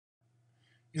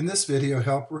In this video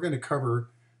help, we're going to cover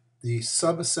the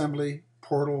sub-assembly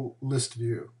portal list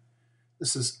view.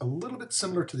 This is a little bit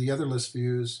similar to the other list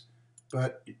views,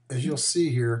 but as you'll see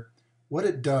here, what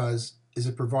it does is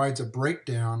it provides a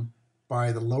breakdown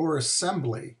by the lower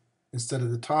assembly instead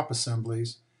of the top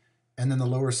assemblies, and then the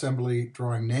lower assembly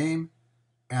drawing name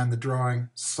and the drawing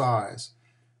size.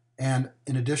 And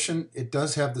in addition, it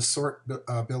does have the sort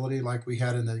ability like we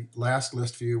had in the last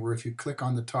list view, where if you click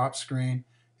on the top screen,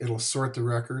 it'll sort the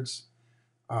records.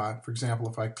 For example,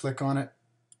 if I click on it,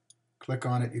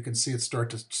 you can see it start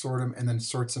to sort them and then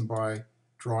sorts them by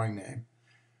drawing name.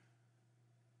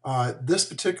 This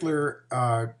particular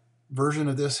version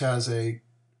of this has the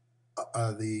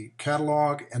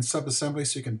catalog and subassembly,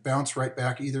 so you can bounce right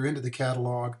back either into the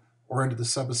catalog or into the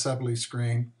subassembly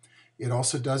screen. It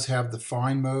also does have the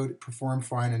find mode, perform,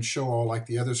 find, and show all like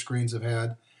the other screens have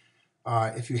had.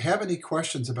 If you have any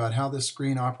questions about how this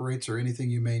screen operates or anything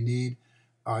you may need,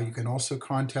 you can also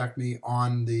contact me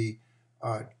on the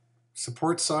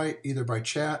support site, either by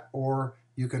chat, or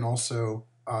you can also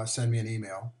send me an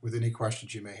email with any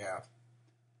questions you may have.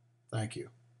 Thank you.